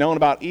commonly known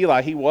about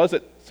Eli. He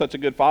wasn't such a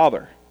good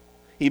father.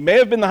 He may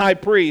have been the high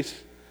priest,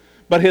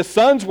 but his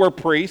sons were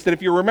priests. And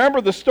if you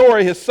remember the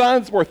story, his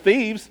sons were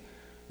thieves.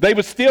 They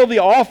would steal the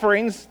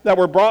offerings that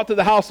were brought to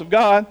the house of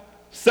God.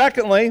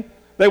 Secondly,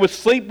 they would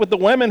sleep with the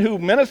women who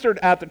ministered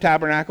at the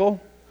tabernacle.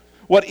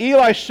 What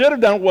Eli should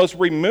have done was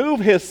remove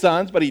his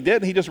sons, but he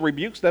didn't. He just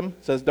rebukes them,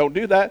 says don't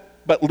do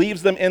that, but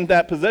leaves them in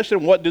that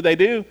position. What do?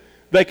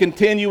 They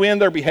continue in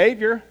their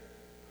behavior.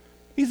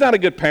 He's not a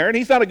good parent.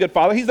 He's not a good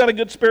father. He's not a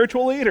good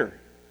spiritual leader.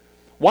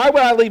 Why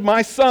would I leave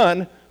my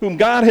son, whom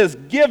God has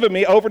given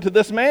me, over to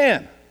this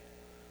man?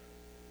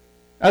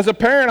 As a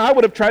parent, I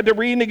would have tried to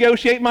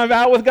renegotiate my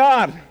vow with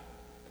God.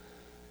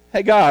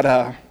 Hey,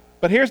 God,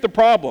 but here's the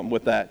problem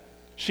with that.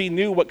 She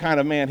knew what kind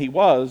of man he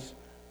was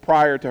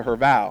prior to her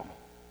vow.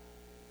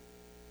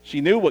 She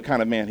knew what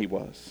kind of man he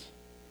was.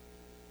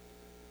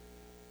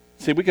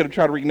 See, we could have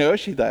tried to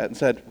renegotiate that and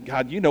said,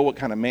 God, you know what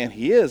kind of man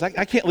he is.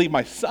 I can't leave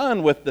my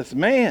son with this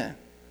man.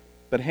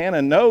 But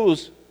Hannah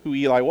knows who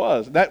Eli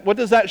was. What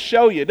does that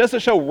show you? It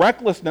doesn't show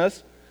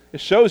recklessness. It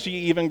shows you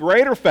even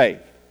greater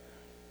faith.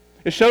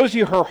 It shows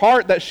you her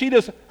heart, that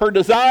her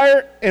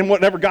desire and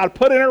whatever God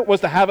put in her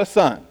was to have a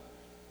son.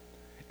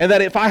 And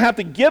that if I have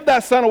to give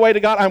that son away to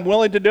God, I'm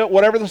willing to do it.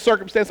 Whatever the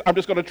circumstance, I'm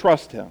just going to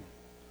trust him.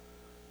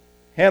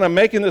 Hannah,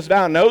 making this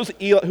vow, knows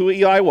who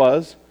Eli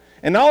was.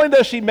 And not only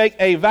does she make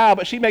a vow,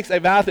 but she makes a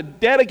vow to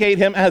dedicate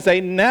him as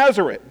a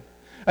Nazarite.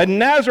 A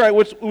Nazarite,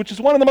 which is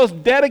one of the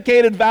most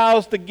dedicated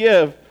vows to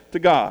give to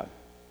God.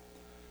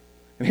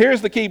 And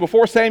here's the key.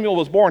 Before Samuel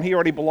was born, he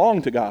already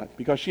belonged to God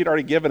because she had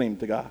already given him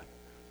to God.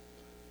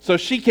 So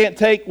she can't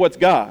take what's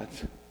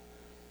God's.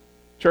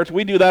 Church,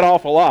 we do that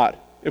awful lot.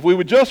 If we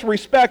would just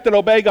respect and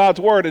obey God's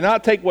word and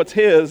not take what's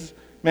his,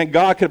 man,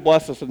 God could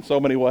bless us in so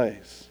many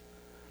ways.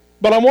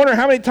 But I'm wondering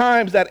how many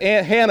times that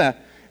Aunt Hannah,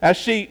 as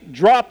she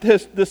dropped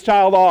this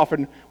child off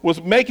and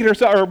was making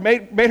herself, or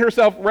made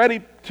herself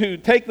ready to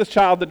take this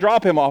child to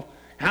drop him off,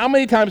 how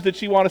many times did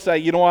she want to say,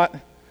 you know what?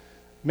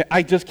 Man,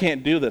 I just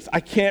can't do this. I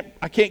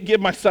can't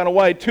give my son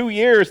away. 2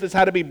 years, this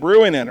had to be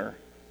brewing in her.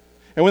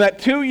 And when that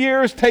 2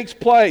 years takes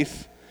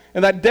place,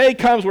 and that day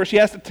comes where she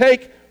has to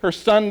take her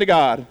son to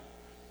God,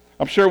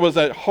 I'm sure it was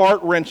a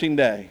heart-wrenching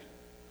day.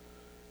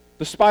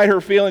 Despite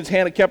her feelings,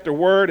 Hannah kept her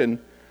word, and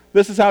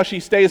this is how she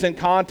stays in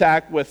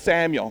contact with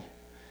Samuel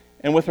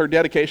and with her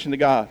dedication to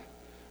God.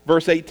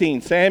 Verse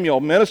 18,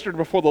 Samuel ministered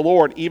before the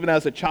Lord even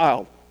as a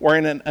child,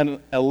 wearing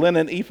a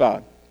linen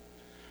ephod.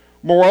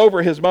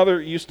 Moreover, his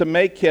mother used to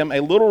make him a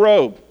little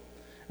robe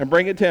and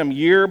bring it to him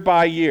year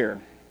by year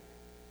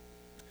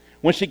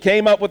when she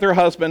came up with her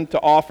husband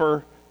to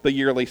offer the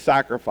yearly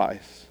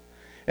sacrifice.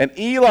 And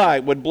Eli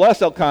would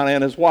bless Elkanah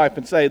and his wife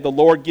and say, "The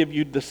Lord give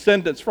you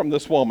descendants from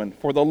this woman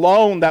for the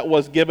loan that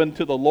was given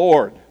to the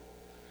Lord."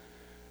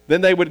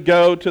 Then they would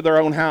go to their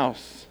own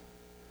house.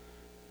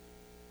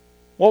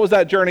 What was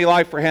that journey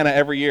like for Hannah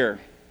every year?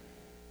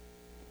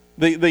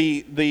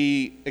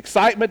 The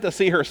excitement to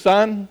see her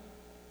son?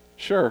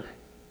 Sure.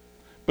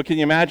 But can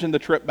you imagine the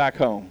trip back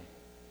home?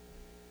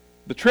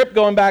 The trip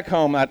going back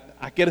home, I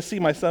get to see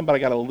my son, but I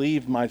got to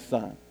leave my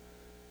son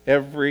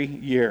every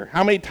year.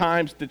 How many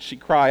times did she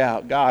cry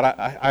out, "God,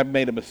 I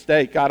made a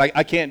mistake. God,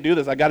 I can't do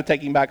this. I got to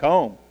take him back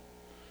home."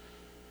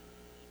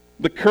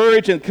 The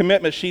courage and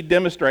commitment she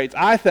demonstrates,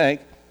 I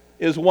think,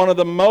 is one of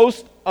the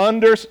most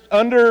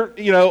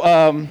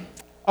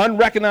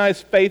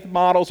unrecognized faith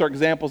models or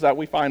examples that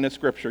we find in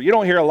Scripture. You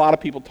don't hear a lot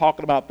of people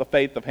talking about the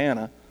faith of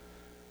Hannah,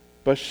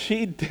 but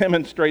she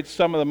demonstrates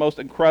some of the most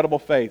incredible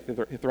faith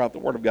throughout the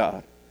Word of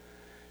God.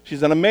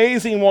 She's an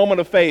amazing woman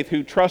of faith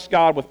who trusts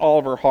God with all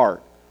of her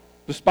heart.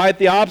 Despite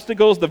the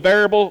obstacles, the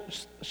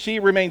variables, she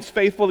remains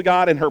faithful to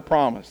God and her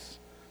promise.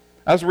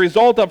 As a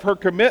result of her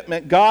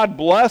commitment, God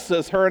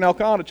blesses her and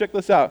Elkanah. Check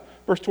this out,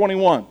 verse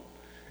 21.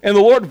 And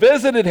the Lord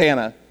visited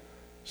Hannah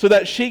so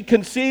that she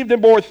conceived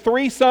and bore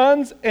 3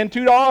 sons and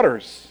 2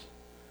 daughters.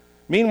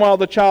 Meanwhile,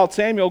 the child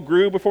Samuel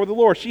grew before the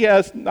Lord. She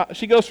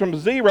goes from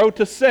 0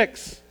 to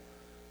 6.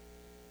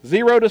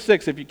 0 to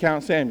 6 if you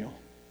count Samuel.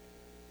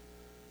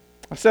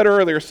 I said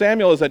earlier,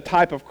 Samuel is a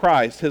type of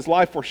Christ. His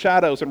life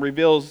foreshadows and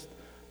reveals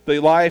the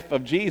life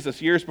of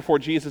Jesus years before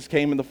Jesus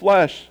came in the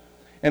flesh.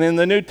 And in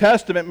the New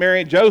Testament,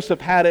 Mary and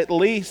Joseph had at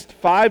least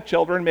 5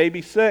 children,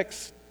 maybe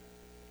 6.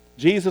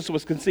 Jesus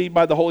was conceived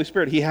by the Holy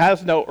Spirit. He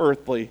has no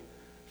earthly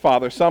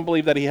father. Some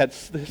believe that he had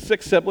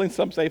 6 siblings,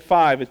 some say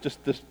 5. It just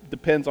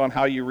depends on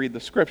how you read the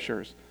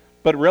Scriptures.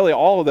 But really,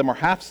 all of them are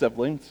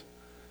half-siblings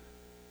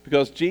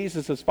because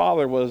Jesus'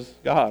 father was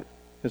God.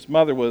 His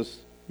mother was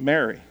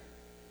Mary.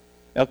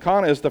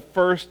 Elkanah is the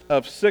first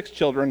of 6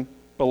 children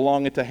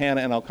belonging to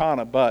Hannah and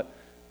Elkanah, but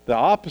the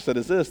opposite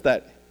is this,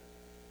 that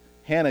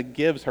Hannah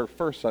gives her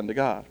first son to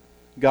God.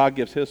 God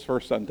gives his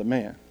first son to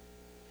man.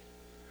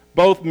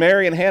 Both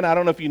Mary and Hannah, I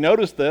don't know if you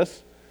noticed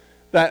this,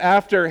 that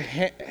after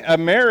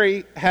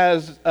Mary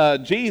has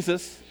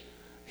Jesus,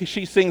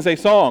 she sings a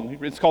song.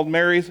 It's called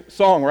Mary's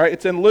Song, right?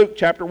 It's in Luke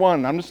chapter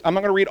 1. I'm not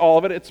going to read all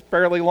of it. It's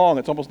fairly long.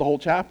 It's almost the whole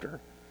chapter,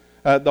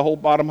 the whole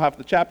bottom half of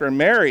the chapter. And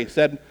Mary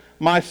said,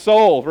 "My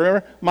soul,"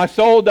 remember, "my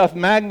soul doth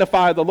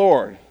magnify the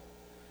Lord.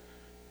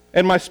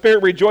 And my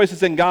spirit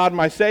rejoices in God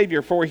my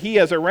Savior, for he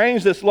has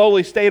arranged this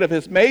lowly state of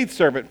his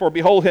maidservant. For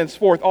behold,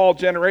 henceforth all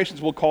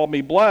generations will call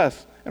me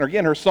blessed." And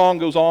again, her song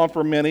goes on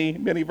for many,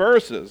 many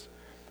verses.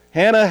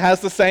 Hannah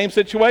has the same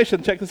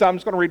situation. Check this out. I'm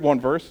just going to read one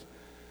verse.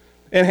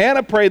 And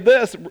Hannah prayed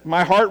this,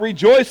 "My heart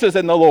rejoices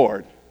in the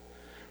Lord.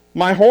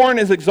 My horn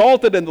is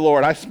exalted in the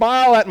Lord. I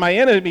smile at my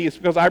enemies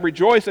because I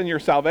rejoice in your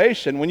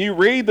salvation." When you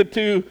read the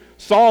 2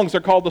 songs,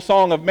 they're called the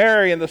Song of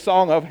Mary and the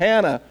Song of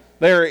Hannah.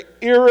 They're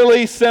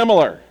eerily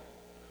similar.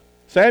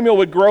 Samuel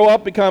would grow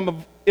up, become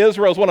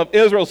one of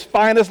Israel's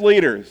finest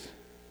leaders.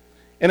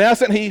 In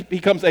essence, he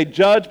becomes a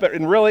judge, but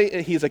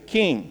really he's a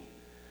king.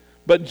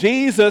 But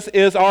Jesus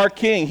is our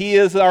king. He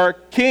is our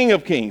King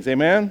of kings.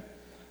 Amen?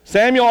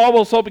 Samuel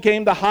also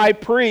became the high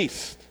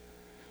priest.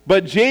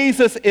 But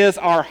Jesus is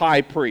our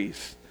high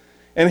priest.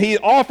 And he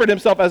offered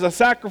himself as a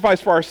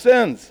sacrifice for our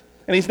sins.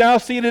 And he's now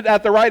seated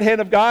at the right hand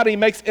of God. And he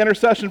makes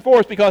intercession for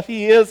us because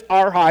he is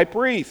our high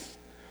priest.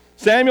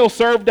 Samuel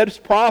served as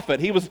prophet.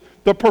 He was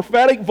the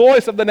prophetic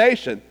voice of the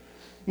nation.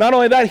 Not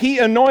only that, he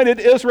anointed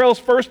Israel's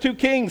first 2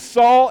 kings,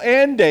 Saul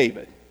and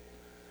David.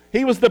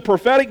 He was the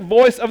prophetic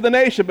voice of the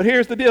nation. But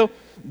here's the deal.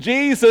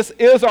 Jesus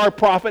is our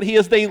prophet. He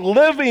is the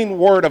living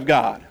Word of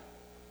God.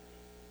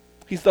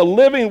 He's the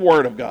living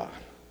Word of God.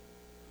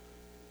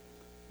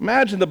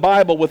 Imagine the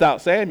Bible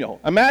without Samuel.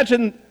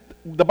 Imagine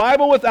the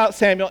Bible without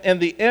Samuel and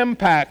the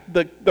impact,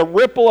 the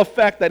ripple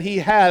effect that he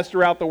has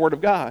throughout the Word of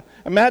God.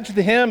 Imagine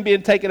him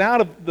being taken out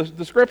of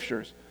the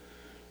Scriptures.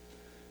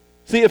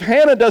 See, if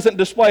Hannah doesn't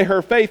display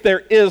her faith,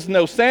 there is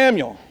no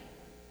Samuel.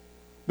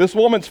 This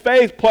woman's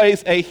faith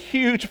plays a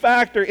huge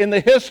factor in the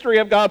history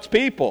of God's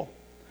people.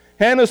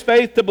 Hannah's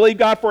faith to believe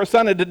God for a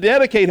son and to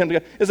dedicate him to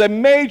God is a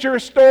major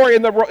story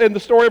in the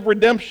story of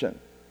redemption.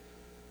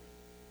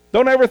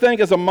 Don't ever think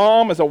as a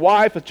mom, as a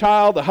wife, a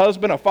child, a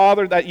husband, a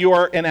father that you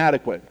are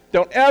inadequate.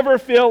 Don't ever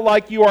feel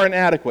like you are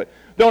inadequate.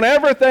 Don't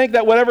ever think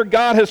that whatever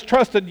God has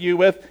trusted you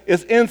with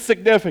is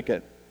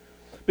insignificant.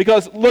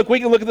 Because look, we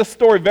can look at this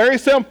story very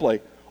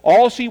simply.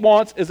 All she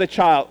wants is a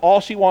child. All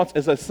she wants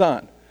is a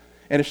son.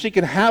 And if she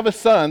can have a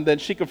son, then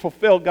she can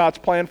fulfill God's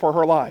plan for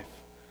her life.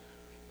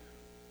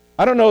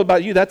 I don't know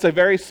about you, that's a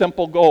very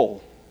simple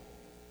goal.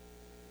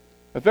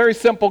 A very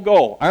simple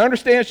goal. I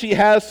understand she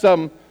has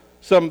some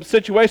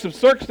situations,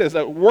 circumstances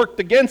that worked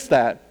against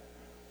that.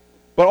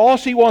 But all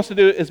she wants to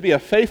do is be a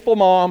faithful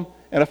mom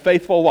and a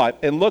faithful wife.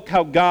 And look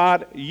how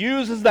God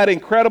uses that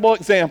incredible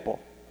example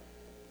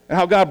and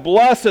how God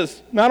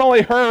blesses not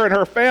only her and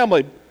her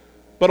family,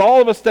 but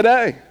all of us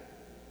today.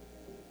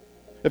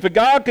 If a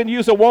God can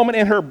use a woman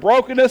in her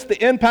brokenness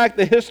to impact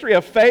the history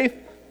of faith,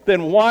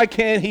 then why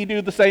can't he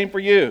do the same for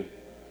you?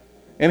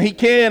 And he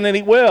can and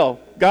he will.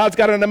 God's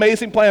got an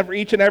amazing plan for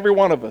each and every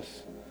one of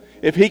us.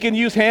 If he can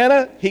use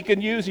Hannah, he can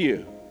use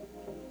you.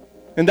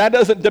 And that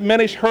doesn't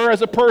diminish her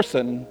as a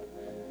person.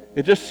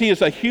 It just, she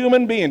is a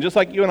human being, just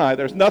like you and I.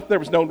 There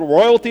was no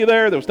royalty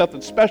there. There was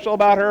nothing special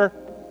about her.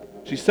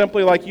 She's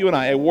simply like you and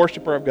I, a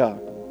worshiper of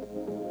God.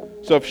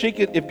 So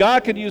if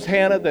God could use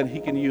Hannah, then he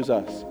can use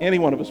us, any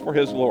one of us, for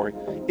his glory.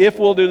 If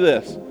we'll do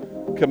this,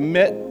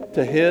 commit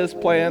to his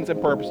plans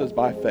and purposes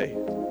by faith.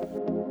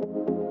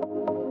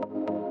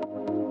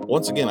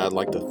 Once again, I'd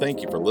like to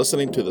thank you for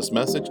listening to this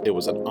message. It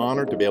was an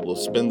honor to be able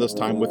to spend this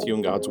time with you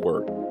in God's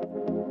Word.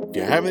 If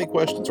you have any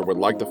questions or would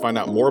like to find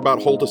out more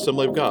about Holt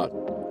Assembly of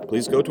God,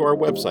 please go to our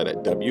website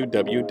at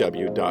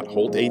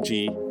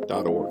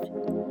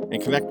www.holtag.org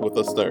and connect with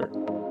us there.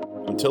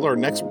 Until our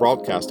next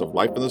broadcast of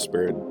Life in the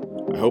Spirit,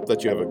 I hope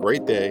that you have a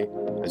great day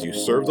as you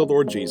serve the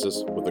Lord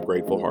Jesus with a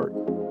grateful heart.